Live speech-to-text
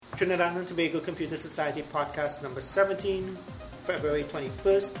Trinidad and Tobago Computer Society podcast number 17, February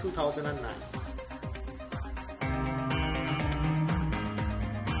 21st, 2009.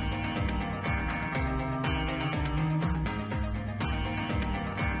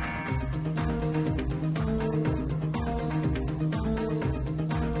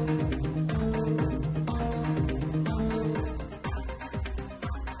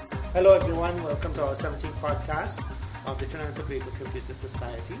 Hello everyone, welcome to our 17th podcast of the Trinidad and Tobago Computer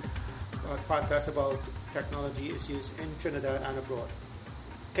Society, a podcast about technology issues in Trinidad and abroad.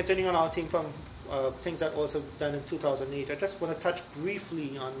 Continuing on our theme from things that also done in 2008, I just want to touch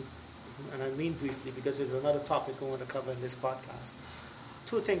briefly on, and I mean briefly because there's another topic I want to cover in this podcast.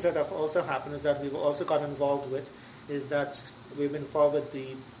 Two things that have also happened is that we've also got involved with is that we've been involved with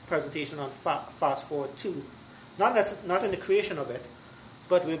the presentation on Fast Forward 2, not in the creation of it,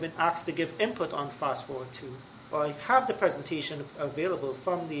 but we've been asked to give input on Fast Forward 2. I have the presentation available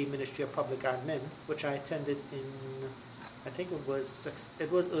from the Ministry of Public Admin, which I attended in, I think it was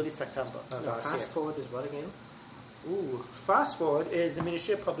early September. Fast Forward is what again? Fast Forward is the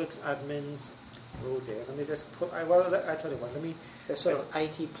Ministry of Public Admin's road there. Let me just put, I tell you what, let me... So it's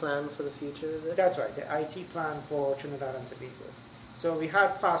IT plan for the future, is it? That's right, the IT plan for Trinidad and Tobago. So we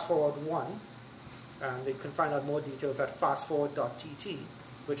had Fast Forward 1, and you can find out more details at fastforward.tt,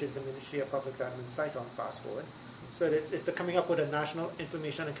 which is the Ministry of Public Admin site on Fast Forward. So it's the coming up with a national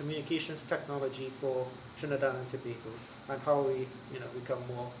information and communications technology for Trinidad and Tobago, and how we, become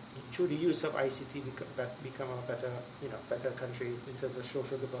more through the use of ICT, become a better country in terms of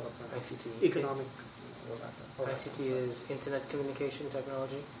social development, ICT, economic. All that ICT is internet communication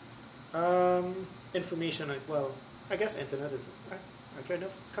technology. Information. Well, I guess internet is. Actually, I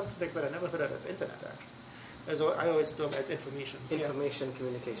never come to think, but I never heard of it as internet actually. I always thought of it as information. Information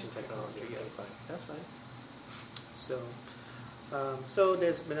communication technology. Yeah, fine. That's fine. So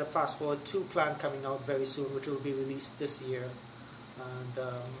there's been a Fast Forward 2 plan coming out very soon, which will be released this year. And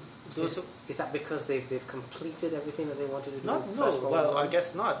is that because they've completed everything that they wanted to do? Well, I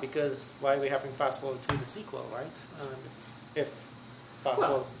guess not, because why are we having Fast Forward 2 the sequel, right? If Fast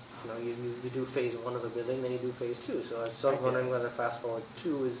Forward... you do phase 1 of the building, then you do phase 2. So I was sort of wondering whether Fast Forward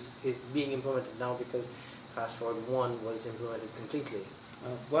 2 is being implemented now because Fast Forward 1 was implemented completely.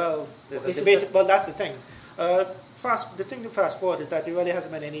 There's a debate. Well, that's the thing. The thing to Fast Forward is that there really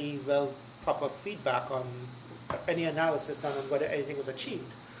hasn't been any proper feedback on any analysis done on whether anything was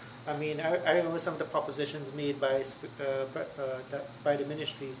achieved. I mean, I remember some of the propositions made by the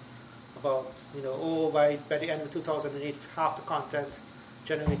ministry about, by the end of 2008, half the content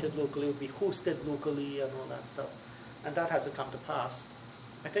generated locally would be hosted locally and all that stuff, and that hasn't come to pass.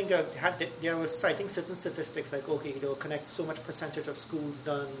 I think they were citing certain statistics like, they'll connect so much percentage of schools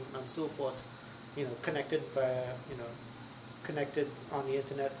done and so forth, connected on the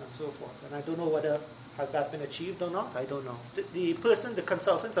internet and so forth. And I don't know whether has that been achieved or not. I don't know. The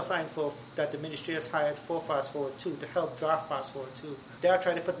consultants are flying for that the ministry has hired for Fast Forward 2 to help draft Fast Forward 2. They are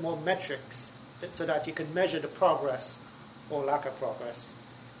trying to put more metrics so that you can measure the progress or lack of progress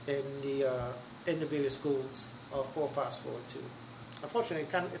in the various goals for Fast Forward 2. Unfortunately,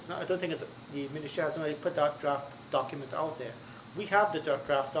 I don't think the ministry hasn't really put that draft document out there. We have the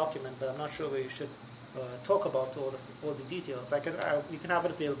draft document, but I'm not sure we should talk about all the details. You can have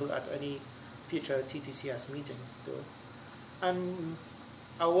it available at any future TTCS meeting, though. And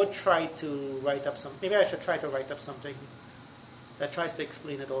I would try to write up maybe I should try to write up something that tries to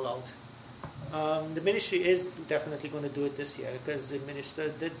explain it all out. The ministry is definitely going to do it this year because the minister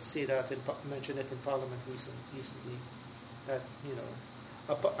did say that mention it in Parliament recently. That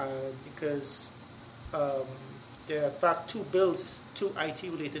because there are in fact two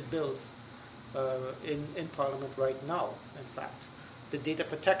IT-related bills in Parliament right now. In fact, the Data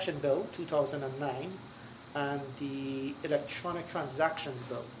Protection Bill 2009 and the Electronic Transactions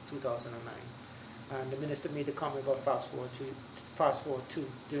Bill 2009. And the minister made a comment about Fast Forward 2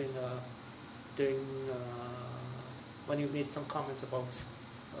 during when he made some comments about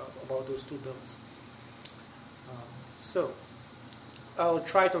those two bills. So I'll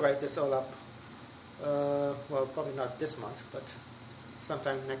try to write this all up. Probably not this month, but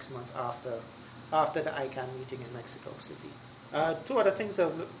sometime next month after the ICANN meeting in Mexico City. Two other things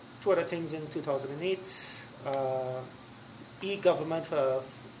in 2008. E-government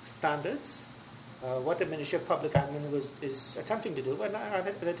standards. What the Ministry of Public Admin is attempting to do, and I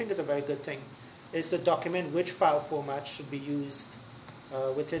think it's a very good thing, is to document which file formats should be used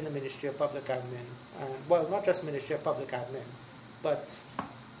within the Ministry of Public Admin, and not just Ministry of Public Admin, but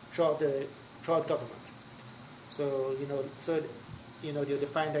throughout government. So you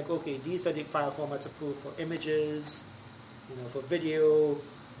define these are the file formats approved for images, for video,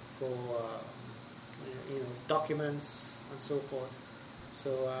 for documents and so forth.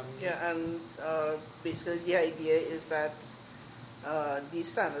 So and basically the idea is that these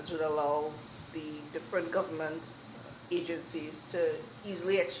standards would allow the different government agencies to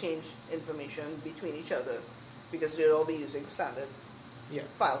easily exchange information between each other, because they'll all be using standard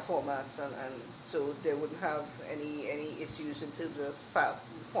file formats, and so they wouldn't have any issues in terms of file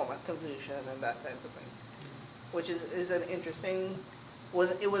format confusion and that type of thing. Which is an interesting was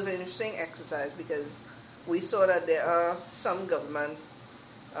an interesting exercise, because we saw that there are some government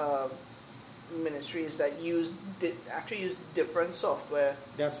ministries that actually use different software.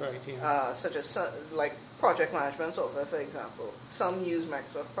 That's right. Yeah. Such as like project management software, for example. Some use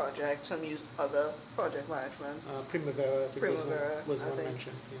Microsoft Project, some use other project management. Primavera was one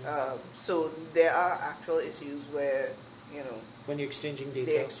mentioned. Yeah. So there are actual issues where when you're exchanging data,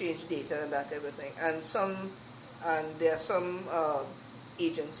 they exchange data and that type of thing, and there are some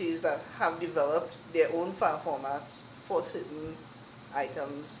agencies that have developed their own file formats for certain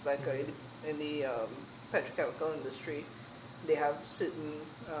items, like in the petrochemical industry. They have certain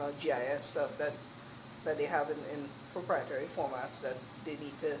GIS stuff that they have in proprietary formats that they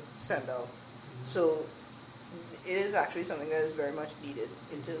need to send out. So it is actually something that is very much needed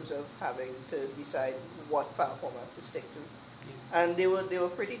in terms of having to decide what file formats to stick to. And they were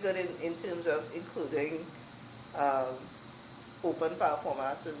pretty good in terms of including open file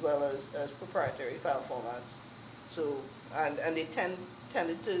formats as well as proprietary file formats. So and they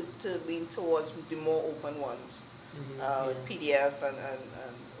tended to lean towards the more open ones, PDF and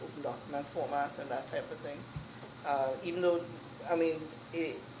open document format and that type of thing. Even though, I mean,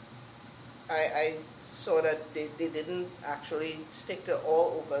 I saw that they didn't actually stick to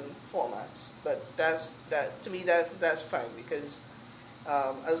all open formats, but to me that's fine, because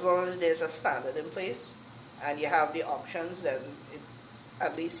as long as there's a standard in place and you have the options, then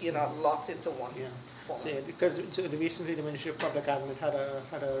at least you're not locked into one. Yeah. So, because recently the Ministry of Public Admin had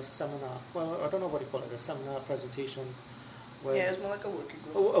a seminar. Well, I don't know what you call it, a seminar presentation. Where it's more like a working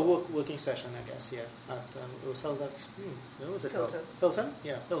group. A working session, I guess. Yeah. It was held at where was it? Hilton. Hilton.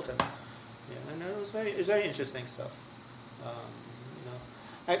 Yeah, Hilton. Yeah, and it was very interesting stuff.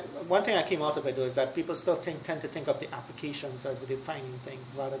 One thing I came out of it though is that people still tend to think of the applications as the defining thing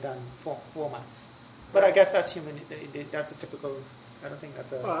rather than formats. But I guess that's human. That's a typical. I don't think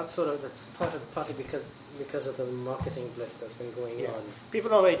that's a. Well, that's partly because of the marketing blitz that's been going on. People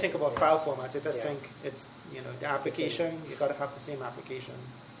don't really think about file formats. They just think it's the application. You got to have the same application,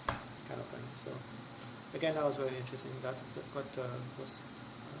 kind of thing. So again, that was very interesting.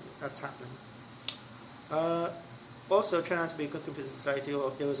 That's happening. Also, Trinidad and Tobago Computer Society.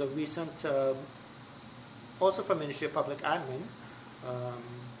 There was a recent, also from Ministry of Public Admin,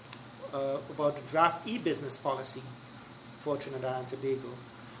 about the draft e-business policy for Trinidad and Tobago,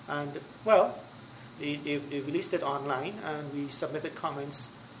 and well, they released it online, and we submitted comments.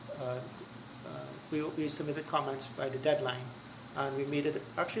 We submitted comments by the deadline, and we made it.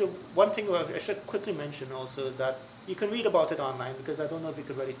 Actually, one thing I should quickly mention also is that you can read about it online, because I don't know if we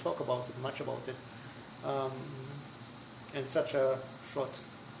could really talk much about it in such a short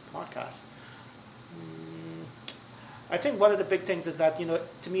podcast. I think one of the big things is that,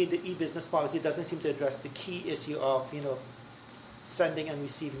 to me, the e-business policy doesn't seem to address the key issue of, sending and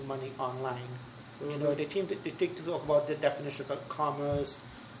receiving money online. They seem to talk about the definitions of commerce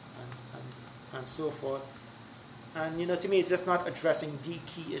and so forth. And, to me, it's just not addressing the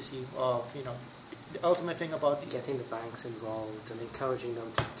key issue of, the ultimate thing about getting the banks involved and encouraging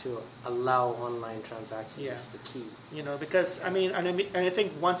them to allow online transactions is the key. Because, I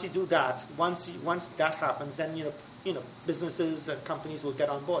think once you do that, once that happens, then, businesses and companies will get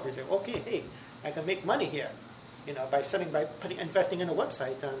on board. They say, okay, hey, I can make money here, by investing in a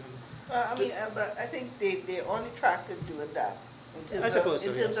website. And but I think they're on the track to doing that. I suppose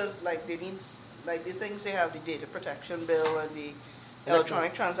in terms of they need, the things they have, the data protection bill and the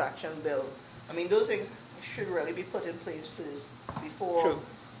electronic transaction bill. Those things should really be put in place first before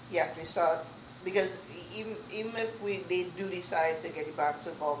you actually start. Because even if they do decide to get the banks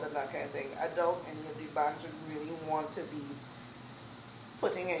involved in that kind of thing, I doubt any of the banks would really want to be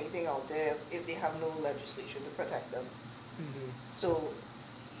putting anything out there if they have no legislation to protect them. Mm-hmm. So,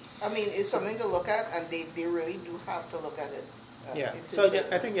 it's something to look at, and they really do have to look at it. So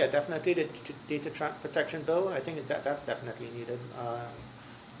I think definitely the data protection bill. I think that's definitely needed,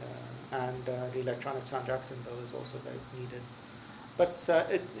 and the electronic transaction bill is also very needed. But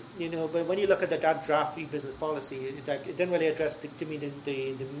but when you look at that draft e-business policy, it didn't really address to me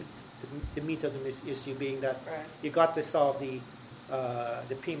the meat of the issue, being that you got to solve the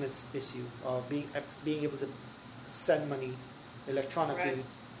payments issue of being able to send money electronically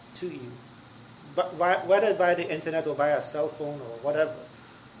to you, but whether by the internet or by a cell phone or whatever,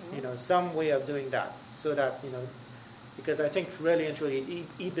 some way of doing that, so that because I think really and truly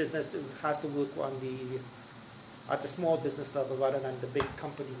e-business has to work at the small business level rather than the big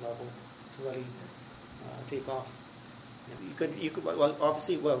company level to really take off. You could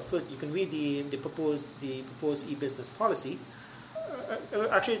obviously first you can read the proposed e-business policy.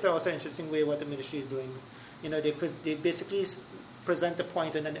 Actually, it's also an interesting way what the ministry is doing. They basically present the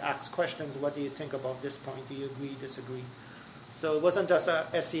point and then ask questions. What do you think about this point? Do you agree, disagree? So it wasn't just a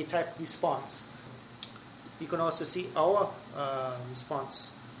essay type response. You can also see our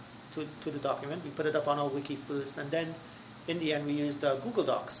response to the document. We put it up on our wiki first, and then in the end we used Google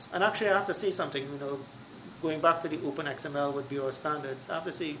Docs. And actually, I have to say something. Going back to the Open XML with Bureau standards, I have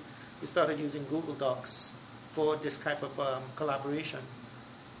to say we started using Google Docs for this type of collaboration,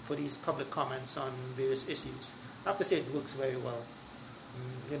 for these public comments on various issues. I have to say it works very well.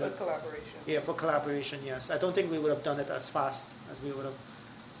 For collaboration. Yeah, for collaboration, yes. I don't think we would have done it as fast as we would have,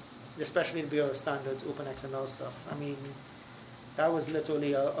 especially the Bureau standards, Open XML stuff. I mean, that was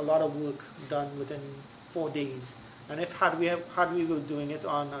literally a lot of work done within 4 days. And had we were doing it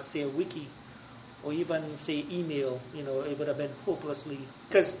on, say, a wiki, or even say email, it would have been hopelessly.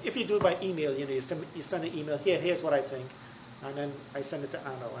 Because if you do it by email, you send an email. Here's what I think, and then I send it to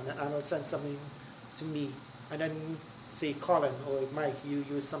Arnold, and then Arnold sends something to me, and then say Colin or Mike,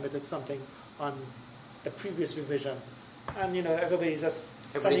 you submitted something on the previous revision, and everybody's just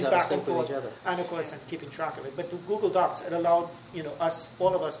sending back and forth, and of course keeping track of it. But the Google Docs, it allowed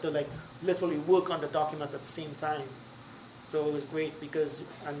all of us to literally work on the document at the same time. So it was great because,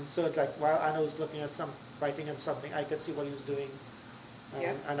 and so it's while Anna was looking at writing him something, I could see what he was doing,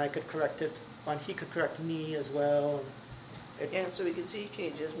 and I could correct it, and he could correct me as well. So we could see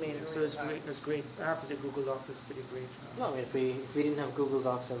changes made. So it's great. It's great. I have to say, Google Docs is pretty great. No, I mean, if we didn't have Google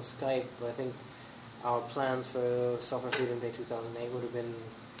Docs and Skype, I think our plans for Software Freedom Day 2008 would have been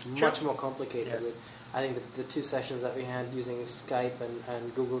much more complicated. Yes. I think the 2 sessions that we had using Skype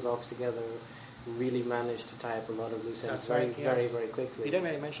and Google Docs together really managed to tie up a lot of loose ends very quickly. We didn't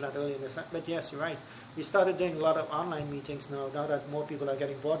really mention that earlier in this, but yes, you're right. We started doing a lot of online meetings now that more people are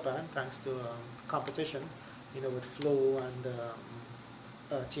getting broadband thanks to competition, with Flow and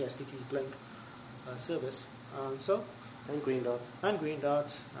TSTT's Blink service. And Green Dot. And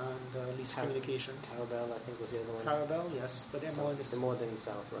Lease Communications. Carabel, I think, was the other one. Carabel, yes, but they're more in the more than the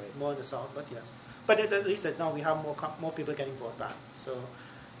south, right? More in the south, but yes. But at least now we have more people getting broadband.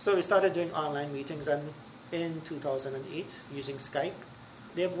 So we started doing online meetings, and in 2008 using Skype,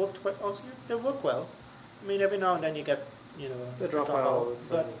 they've worked well. I mean, every now and then you get the dropouts,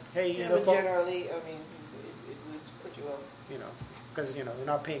 but hey, generally, I mean, it works pretty well. Because you're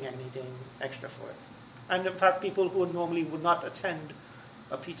not paying anything extra for it. And in fact, people who normally would not attend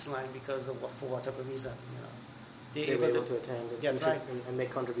a pizza line because of for whatever reason, they were able to attend and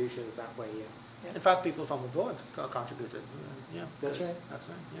make contributions that way. In fact, people from abroad contributed. That's right.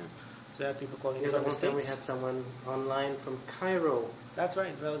 Yeah. So had people calling from the States. We had someone online from Cairo. That's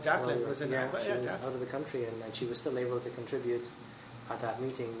right. Well, Jacqueline was in there. She was out of the country, and she was still able to contribute at that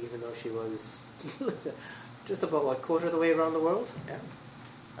meeting, even though she was just about quarter of the way around the world. Yeah.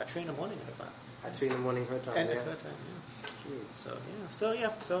 At 3 a.m, in fact. At 3 a.m, her time. And her time.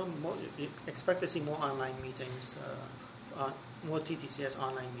 Yeah. So more, you expect to see more online meetings, more TTCS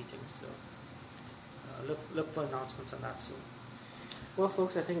online meetings. So. Look for announcements on that soon. Well,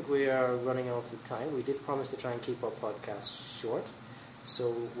 folks, I think we are running out of time. We did promise to try and keep our podcast short,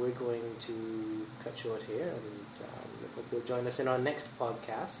 so we're going to cut short here, and I hope you'll join us in our next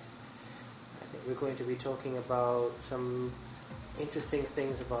podcast. I think we're going to be talking about some interesting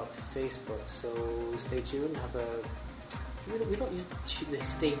things about Facebook, so stay tuned. We don't use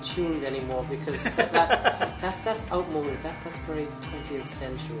stay tuned anymore because that's outmoded. That's very 20th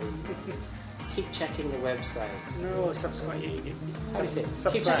century. Keep checking the website. No, subscribe. How do you say?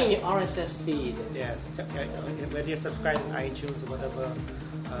 Keep checking your RSS feed. Yes, whether you're subscribing to iTunes or whatever,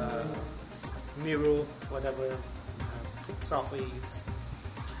 Miro, whatever software you use.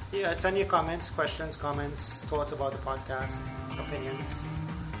 Yeah, send your comments, questions, thoughts about the podcast, opinions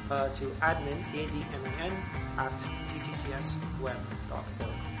to admin, ADMIN, @ttcsweb.org.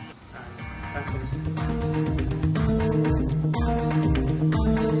 And thanks for listening.